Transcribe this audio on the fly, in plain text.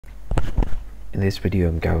In this video,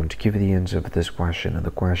 I'm going to give you the answer of this question, and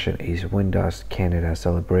the question is, when does Canada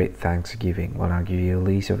celebrate Thanksgiving? Well, I'll give you a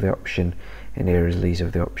list of the option, and there is a list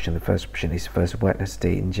of the option. The first option is first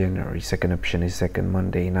Wednesday in January. Second option is second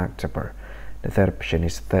Monday in October. The third option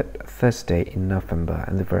is third Thursday in November,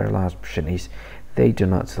 and the very last option is they do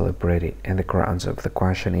not celebrate it. And the correct answer of the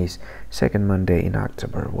question is second Monday in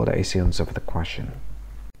October. Well, that is the answer of the question.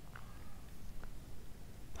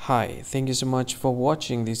 Hi, thank you so much for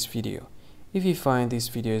watching this video. If you find this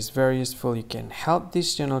video is very useful, you can help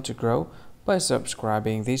this channel to grow by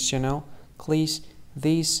subscribing this channel. Click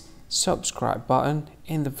this subscribe button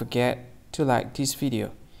and don't forget to like this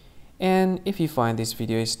video. And if you find this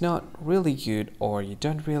video is not really good, or you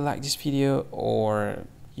don't really like this video, or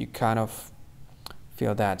you kind of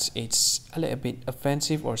feel that it's a little bit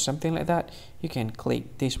offensive or something like that, you can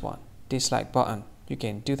click this one, dislike button. You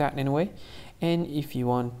can do that anyway. And if you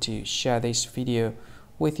want to share this video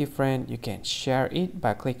with your friend, you can share it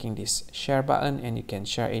by clicking this share button, and you can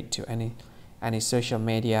share it to any social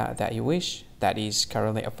media that you wish that is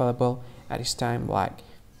currently available at this time, like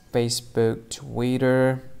Facebook,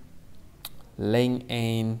 Twitter,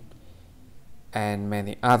 LinkedIn, and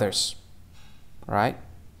many others. Right?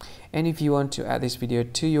 And if you want to add this video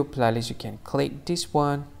to your playlist, you can click this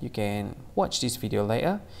one. You can watch this video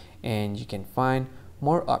later, and you can find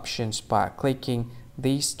more options by clicking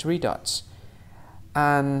these three dots.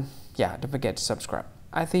 And yeah, don't forget to subscribe.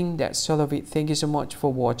 I think that's all of it. Thank you so much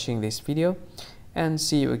for watching this video, and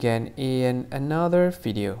see you again in another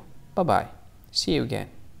video. Bye bye. See you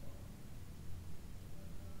again.